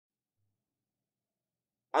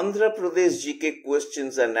Andhra Pradesh GK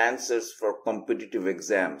questions and answers for competitive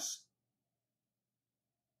exams.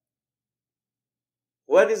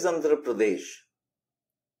 Where is Andhra Pradesh?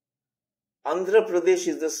 Andhra Pradesh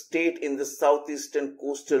is the state in the southeastern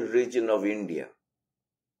coastal region of India.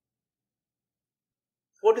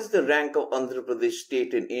 What is the rank of Andhra Pradesh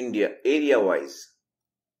state in India area-wise?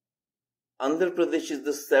 Andhra Pradesh is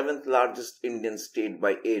the 7th largest Indian state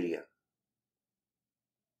by area.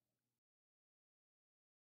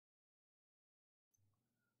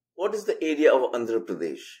 What is the area of Andhra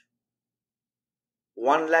Pradesh?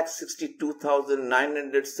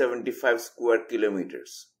 1,62,975 square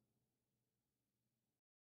kilometers.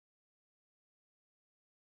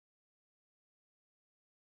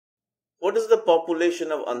 What is the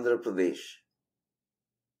population of Andhra Pradesh?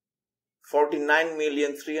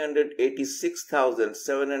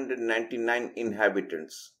 49,386,799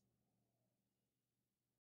 inhabitants.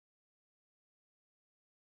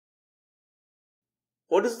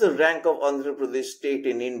 What is the rank of Andhra Pradesh state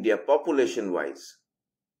in India population-wise?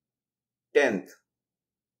 10th.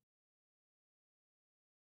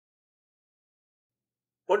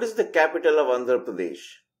 What is the capital of Andhra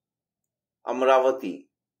Pradesh? Amravati.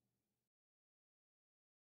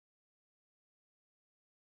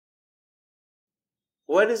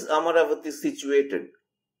 Where is Amaravati situated?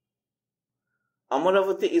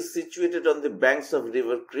 Amaravati is situated on the banks of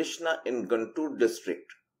river Krishna in Guntur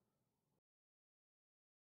district.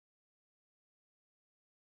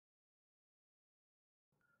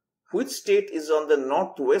 Which state is on the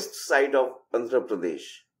northwest side of Andhra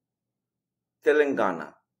Pradesh?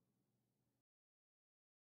 Telangana.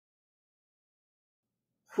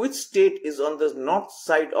 Which state is on the north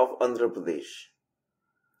side of Andhra Pradesh?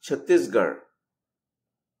 Chhattisgarh.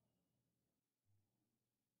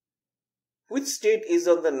 Which state is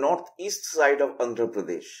on the northeast side of Andhra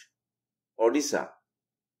Pradesh? Odisha.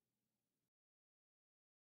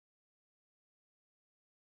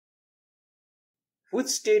 Which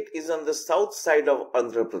state is on the south side of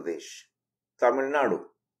Andhra Pradesh? Tamil Nadu.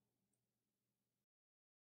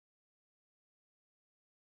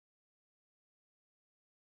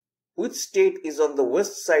 Which state is on the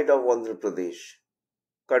west side of Andhra Pradesh?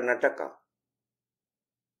 Karnataka.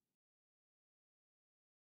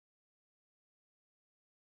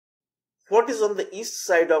 What is on the east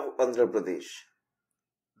side of Andhra Pradesh?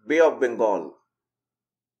 Bay of Bengal.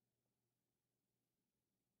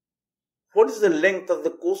 What is the length of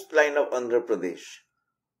the coastline of Andhra Pradesh?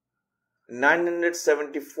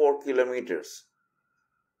 974 kilometers.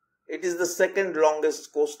 It is the second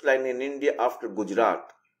longest coastline in India after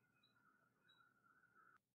Gujarat.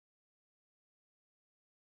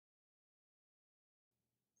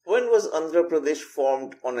 When was Andhra Pradesh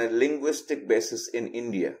formed on a linguistic basis in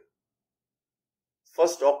India?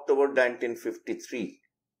 1st October 1953.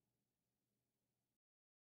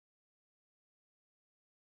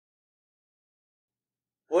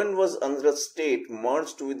 When was Andhra state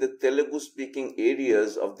merged with the Telugu-speaking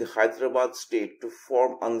areas of the Hyderabad state to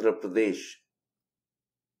form Andhra Pradesh?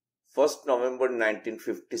 1st November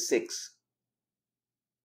 1956.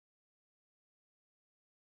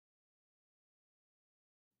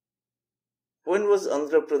 When was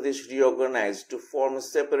Andhra Pradesh reorganized to form a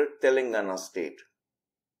separate Telangana state?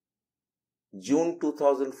 June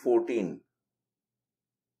 2014.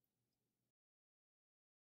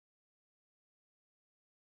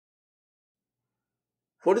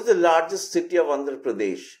 What is the largest city of Andhra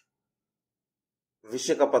Pradesh?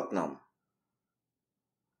 Visakhapatnam.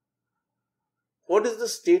 What is the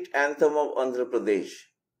state anthem of Andhra Pradesh?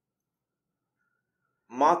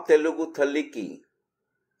 Ma Telugu Thaliki.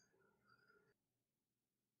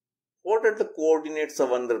 What are the coordinates of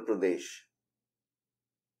Andhra Pradesh?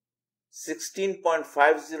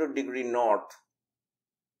 16.50 degree north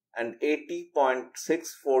and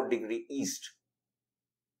 80.64 degree east.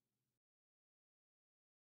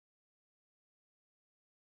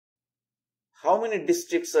 How many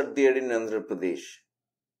districts are there in Andhra Pradesh?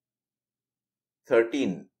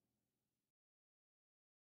 13.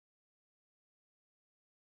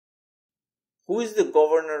 Who is the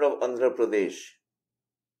governor of Andhra Pradesh?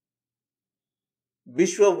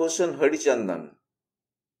 Bishwabhushan Harichandan.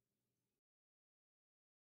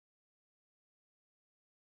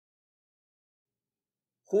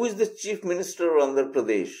 Who is the Chief Minister of Andhra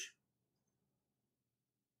Pradesh?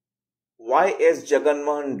 Y.S.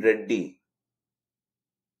 Jagannath Reddy.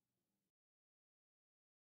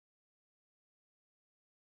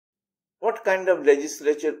 What kind of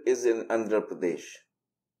legislature is in Andhra Pradesh?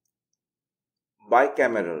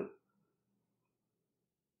 Bicameral.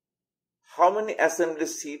 How many assembly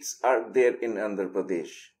seats are there in Andhra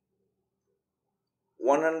Pradesh?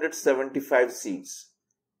 175 seats.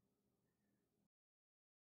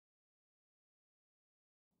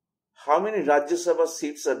 How many Rajya Sabha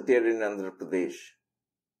seats are there in Andhra Pradesh?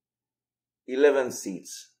 11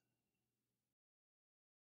 seats.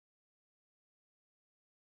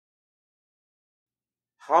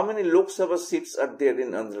 How many Lok Sabha seats are there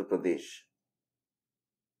in Andhra Pradesh?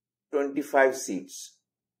 25 seats.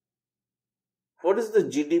 What is the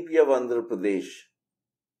GDP of Andhra Pradesh?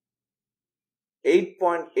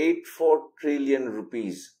 8.84 trillion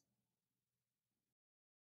rupees.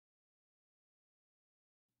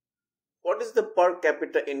 What is the per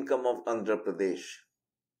capita income of Andhra Pradesh?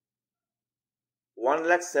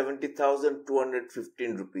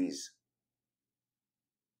 1,70,215 rupees.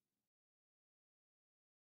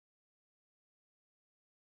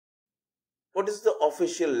 What is the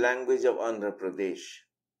official language of Andhra Pradesh?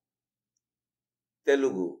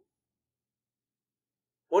 Telugu.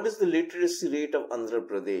 What is the literacy rate of Andhra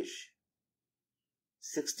Pradesh?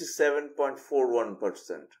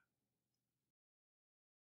 67.41%.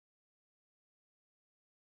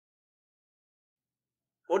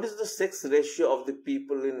 What is the sex ratio of the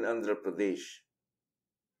people in Andhra Pradesh?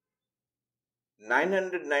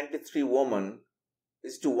 993 women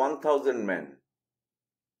is to 1000 men.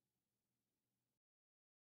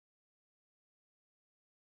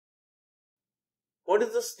 What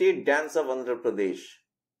is the state dance of Andhra Pradesh?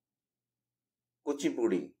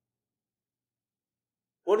 Kuchipudi.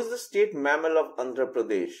 What is the state mammal of Andhra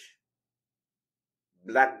Pradesh?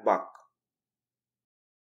 Black buck.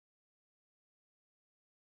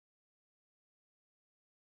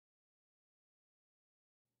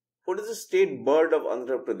 What is the state bird of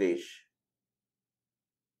Andhra Pradesh?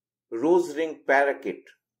 Rose-ringed parakeet.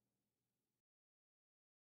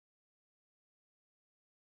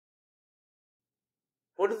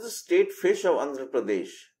 What is the state fish of Andhra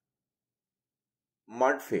Pradesh?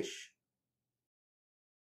 Mudfish.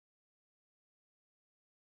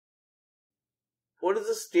 What is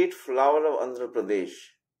the state flower of Andhra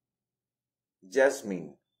Pradesh?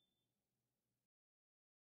 Jasmine.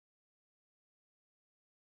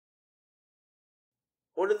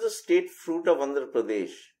 What is the state fruit of Andhra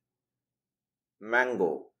Pradesh?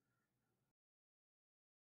 Mango.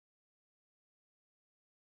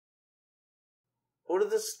 What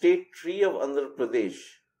is the state tree of Andhra Pradesh?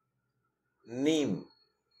 Neem.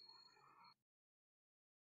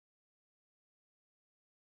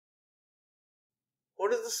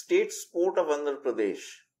 What is the state sport of Andhra Pradesh?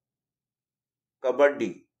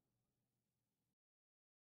 Kabaddi.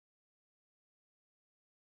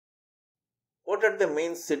 What are the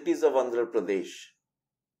main cities of Andhra Pradesh?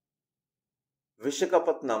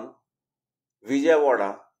 Visakhapatnam,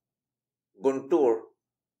 Vijayawada, Guntur,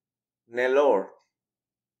 Nellore,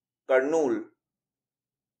 Kurnool,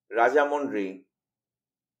 Rajahmundry,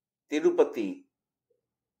 Tirupati,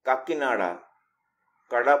 Kakinada,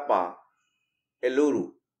 Kadapa,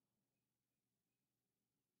 Eluru.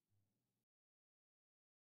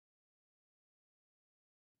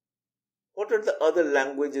 What are the other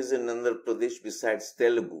languages in Andhra Pradesh besides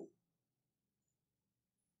Telugu?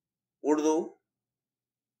 Urdu,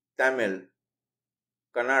 Tamil,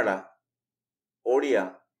 Kannada,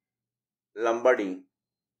 Odia, Lambadi,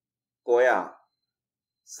 Koya,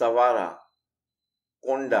 Savara,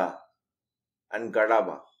 Konda, and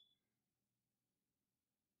Gadaba.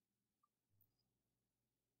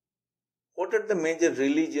 What are the major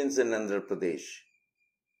religions in Andhra Pradesh?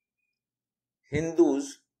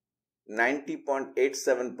 Hindus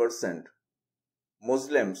 90.87%,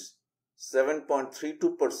 Muslims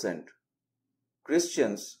 7.32%,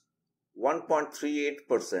 Christians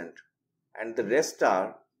 1.38%, and the rest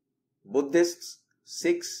are Buddhists,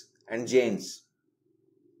 Sikhs, and Jains.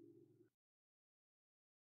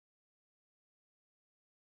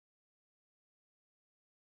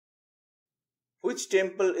 Which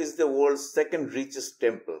temple is the world's second richest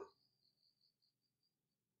temple?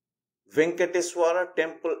 Venkateswara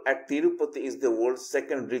temple at Tirupati is the world's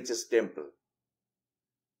second richest temple.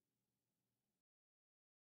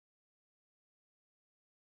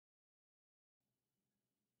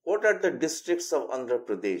 What are the districts of Andhra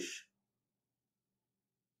Pradesh?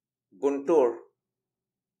 Guntur,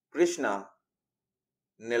 Krishna,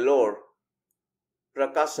 Nellore,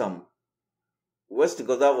 Prakasam, West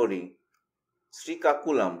Godavari,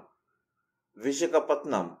 Srikakulam,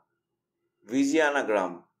 Visakhapatnam,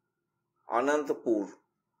 Vijayanagram, Anantapur,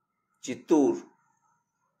 Chittoor,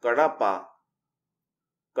 Kadapa,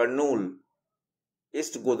 Kurnool,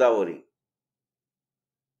 East Godavari.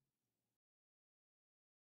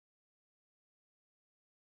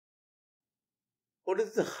 What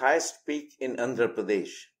is the highest peak in Andhra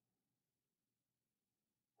Pradesh?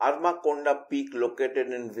 Armakonda Peak, located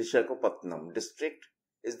in Visakhapatnam district,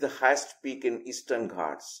 is the highest peak in Eastern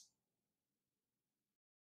Ghats.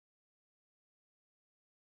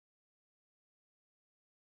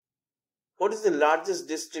 What is the largest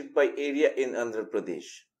district by area in Andhra Pradesh?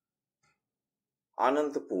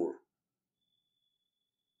 Anantapur.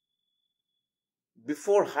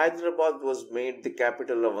 Before Hyderabad was made the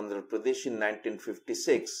capital of Andhra Pradesh in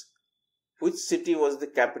 1956, which city was the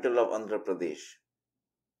capital of Andhra Pradesh?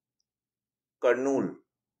 Kurnool.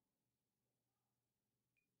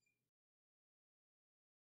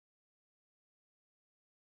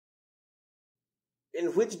 In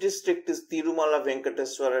which district is Tirumala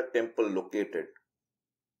Venkateswara temple located?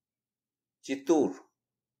 Chittoor.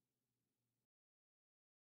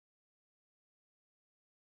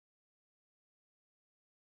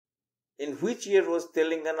 In which year was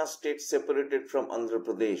Telangana state separated from Andhra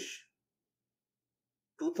Pradesh?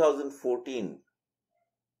 2014.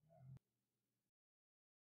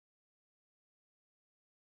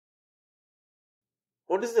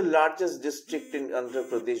 What is the largest district in Andhra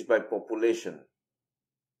Pradesh by population?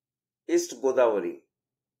 East Godavari.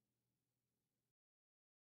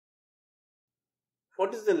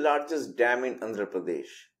 What is the largest dam in Andhra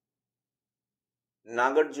Pradesh?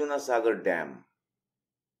 Nagarjuna Sagar Dam.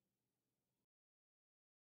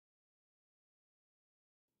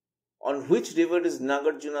 On which river is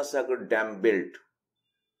Nagarjuna Sagar Dam built?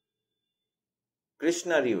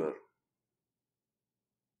 Krishna River.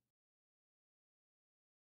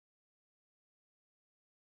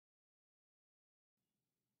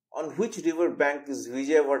 On which river bank is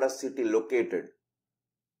Vijayawada city located?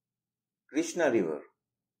 Krishna River.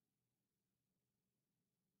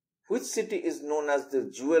 Which city is known as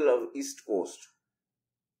the jewel of East Coast?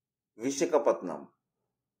 Visakhapatnam.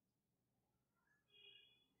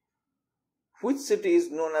 Which city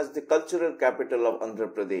is known as the cultural capital of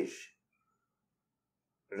Andhra Pradesh?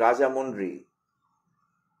 Rajamundry.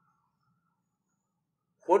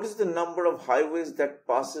 What is the number of highways that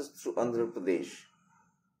passes through Andhra Pradesh?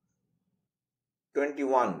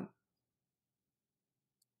 21.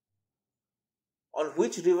 On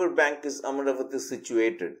which river bank is Amaravati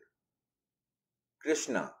situated?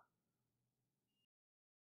 Krishna.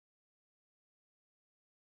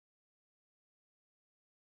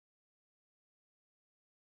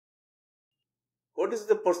 What is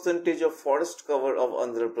the percentage of forest cover of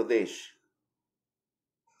Andhra Pradesh?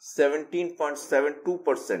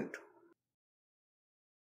 17.72%.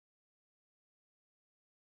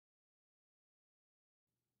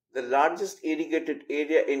 The largest irrigated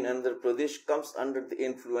area in Andhra Pradesh comes under the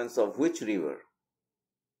influence of which river?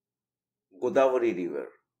 Godavari River.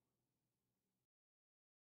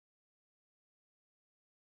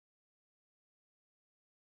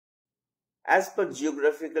 As per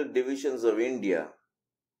geographical divisions of India,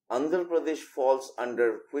 Andhra Pradesh falls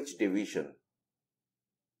under which division?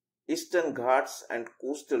 Eastern Ghats and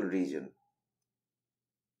Coastal Region.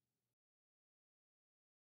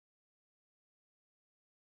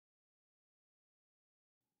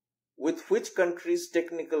 With which country's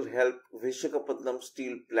technical help Visakhapatnam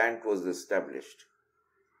steel plant was established?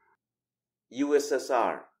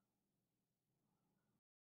 USSR.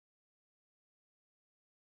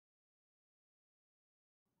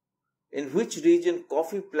 In which region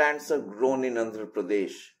coffee plants are grown in Andhra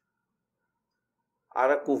Pradesh?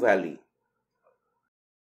 Araku Valley.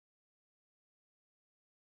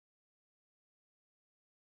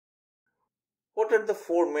 What are the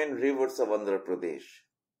four main rivers of Andhra Pradesh?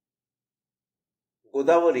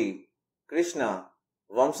 Godavari, Krishna,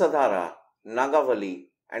 Vamsadhara, Nagavali,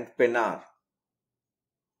 and Pennar.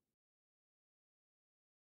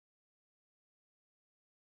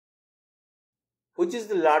 Which is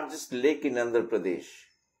the largest lake in Andhra Pradesh?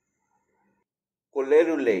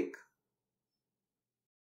 Kolleru Lake.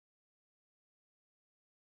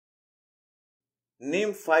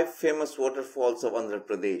 Name 5 famous waterfalls of Andhra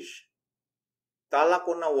Pradesh.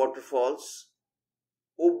 Talakona Waterfalls,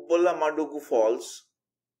 Ubbala Falls,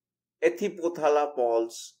 Ethipothala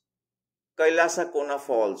Falls, Kailasakona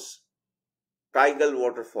Falls, Kaigal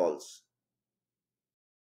Waterfalls.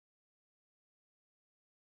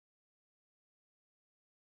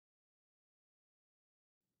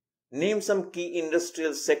 Name some key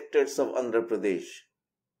industrial sectors of Andhra Pradesh.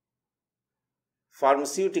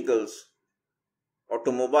 Pharmaceuticals,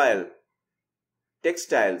 automobile,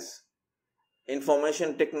 textiles,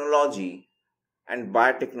 information technology, and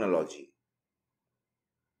biotechnology.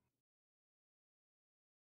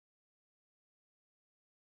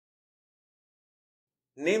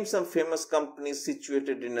 Name some famous companies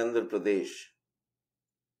situated in Andhra Pradesh.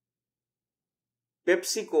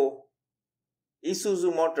 PepsiCo,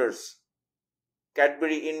 Isuzu Motors,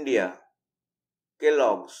 Cadbury India,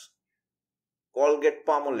 Kellogg's, Colgate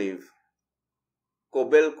Palmolive,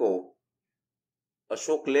 Kobelco,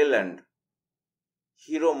 Ashok Leyland,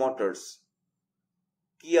 Hero Motors,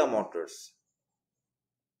 Kia Motors.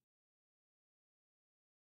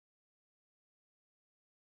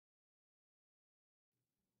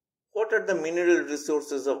 What are the mineral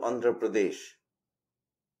resources of Andhra Pradesh?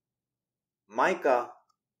 Mica,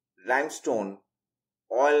 limestone,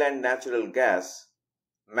 oil and natural gas,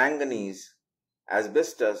 manganese,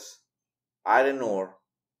 asbestos, iron ore,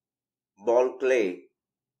 ball clay,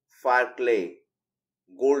 fire clay,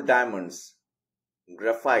 gold diamonds,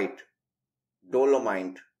 graphite,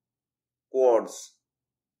 dolomite, quartz,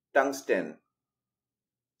 tungsten,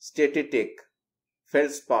 steatitic,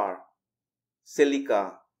 feldspar,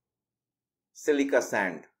 silica, silica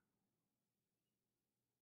sand.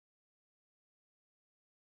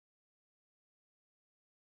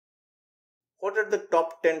 What are the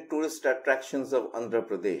top 10 tourist attractions of Andhra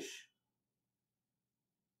Pradesh?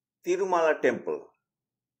 Tirumala Temple,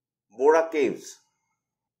 Bora Caves,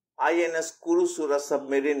 INS Kurusura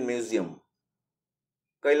Submarine Museum,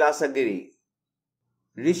 Kailasagiri,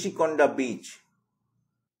 Rishikonda Beach,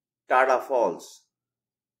 Tada Falls,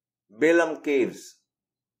 Belam Caves,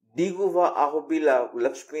 Diguva Ahobila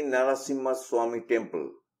Lakshmi Narasimha Swami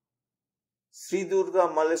Temple, Sri Durga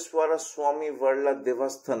Maleswara Swami Varla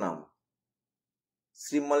Devasthanam,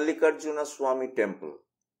 Sri Mallikarjuna Swami Temple.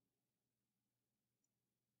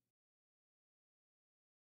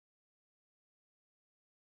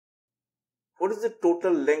 What is the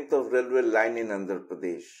total length of railway line in Andhra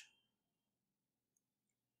Pradesh?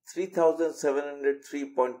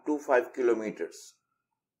 3,703.25 kilometers.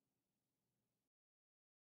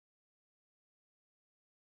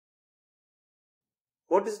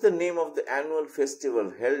 What is the name of the annual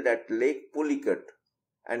festival held at Lake Pulicat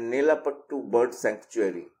and Nelapattu Bird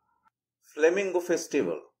Sanctuary? Flamingo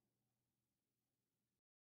Festival.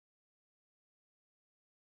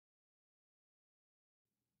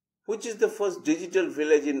 Which is the first digital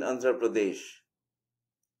village in Andhra Pradesh?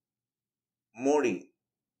 Mori.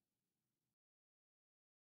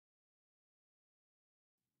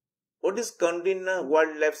 What is Kandina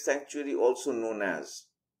Wildlife Sanctuary also known as?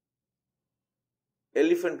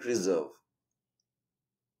 Elephant Reserve.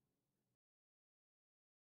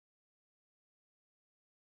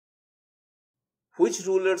 Which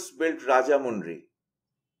rulers built Rajamundry?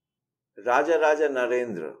 Raja Raja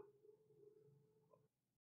Narendra.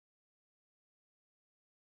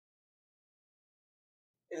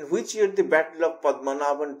 In which year the Battle of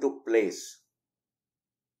Padmanabhan took place?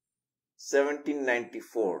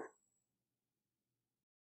 1794.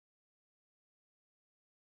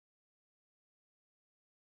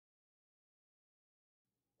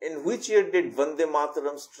 In which year did Vande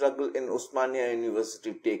Mataram struggle in Osmania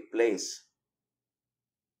University take place?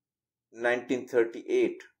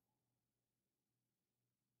 1938.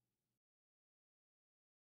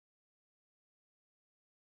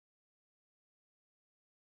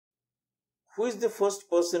 Who is the first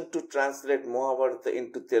person to translate Mahabharata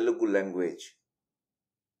into Telugu language?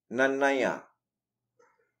 Nannaya.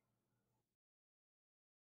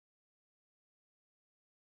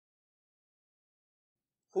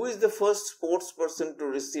 Who is the first sports person to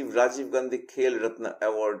receive Rajiv Gandhi Khel Ratna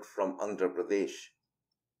Award from Andhra Pradesh?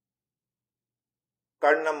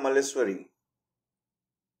 Karnam Malleswari.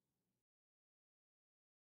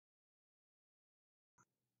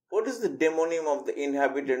 What is the demonym of the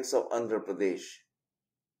inhabitants of Andhra Pradesh?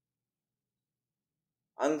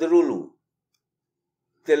 Andrulu,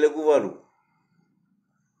 Teluguvaru.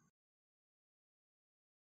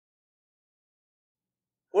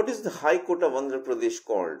 What is the High Court of Andhra Pradesh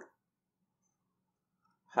called?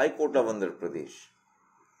 High Court of Andhra Pradesh.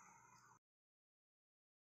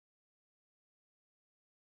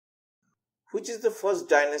 Which is the first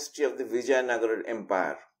dynasty of the Vijayanagara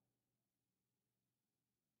Empire?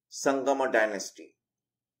 Sangama dynasty.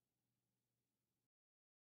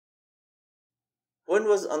 When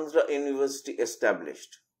was Andhra University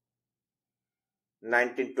established?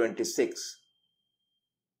 1926.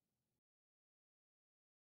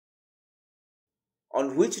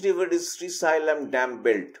 On which river is Sri Sailam Dam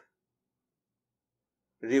built?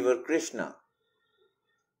 River Krishna.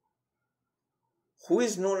 Who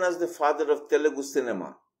is known as the father of Telugu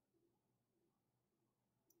cinema?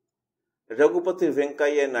 Raghupati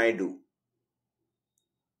Venkaiah Naidu.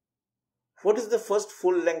 What is the first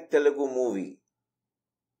full-length Telugu movie?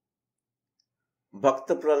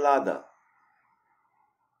 Bhakta Prahlada.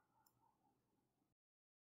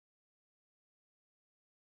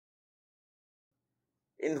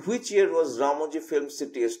 In which year was Ramoji Film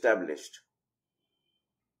City established?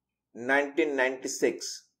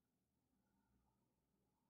 1996.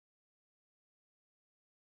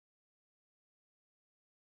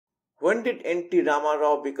 When did N.T.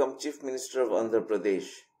 Ramarao become Chief Minister of Andhra Pradesh?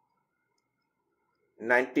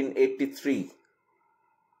 1983.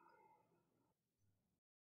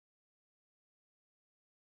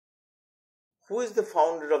 Who is the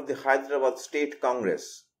founder of the Hyderabad State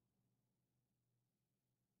Congress?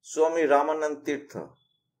 Swami Ramanand Tirtha.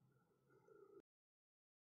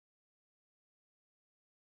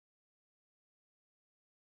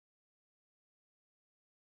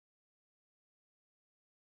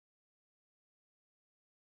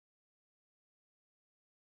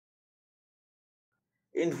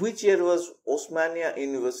 In which year was Osmania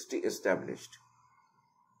University established?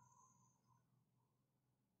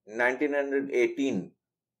 1918.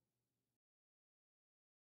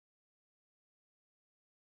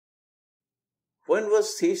 When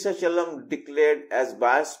was Seshachalam declared as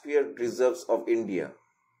Biosphere Reserves of India?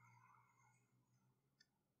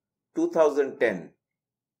 2010.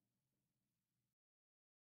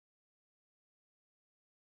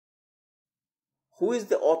 Who is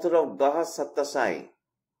the author of Gaha Sattasai?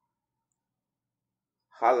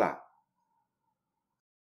 Hala.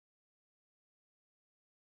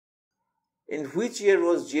 In which year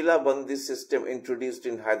was Jila Bandi system introduced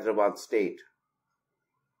in Hyderabad state?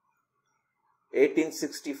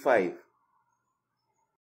 1865.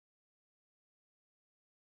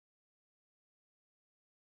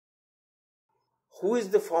 Who is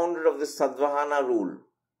the founder of the Sadvahana rule?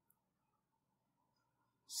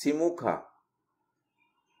 Simukha.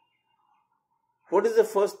 What is the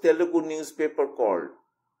first Telugu newspaper called?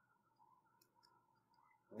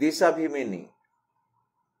 Deshabhimini.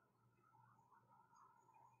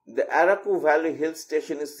 The Araku Valley Hill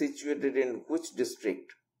Station is situated in which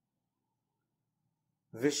district?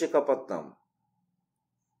 Vishakhapatnam.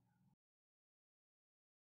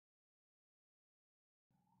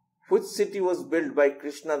 Which city was built by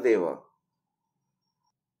Krishna Deva?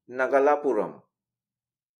 Nagalapuram.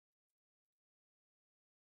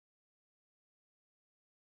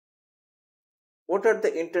 What are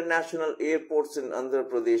the international airports in Andhra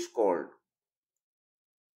Pradesh called?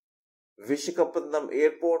 Vishakhapatnam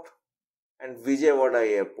Airport and Vijayawada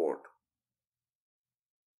Airport.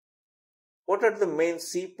 What are the main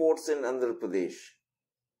seaports in Andhra Pradesh?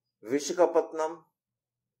 Vishakhapatnam,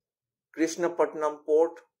 Krishnapatnam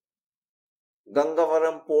Port,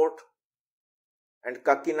 Gangavaram Port and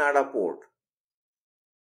Kakinada Port.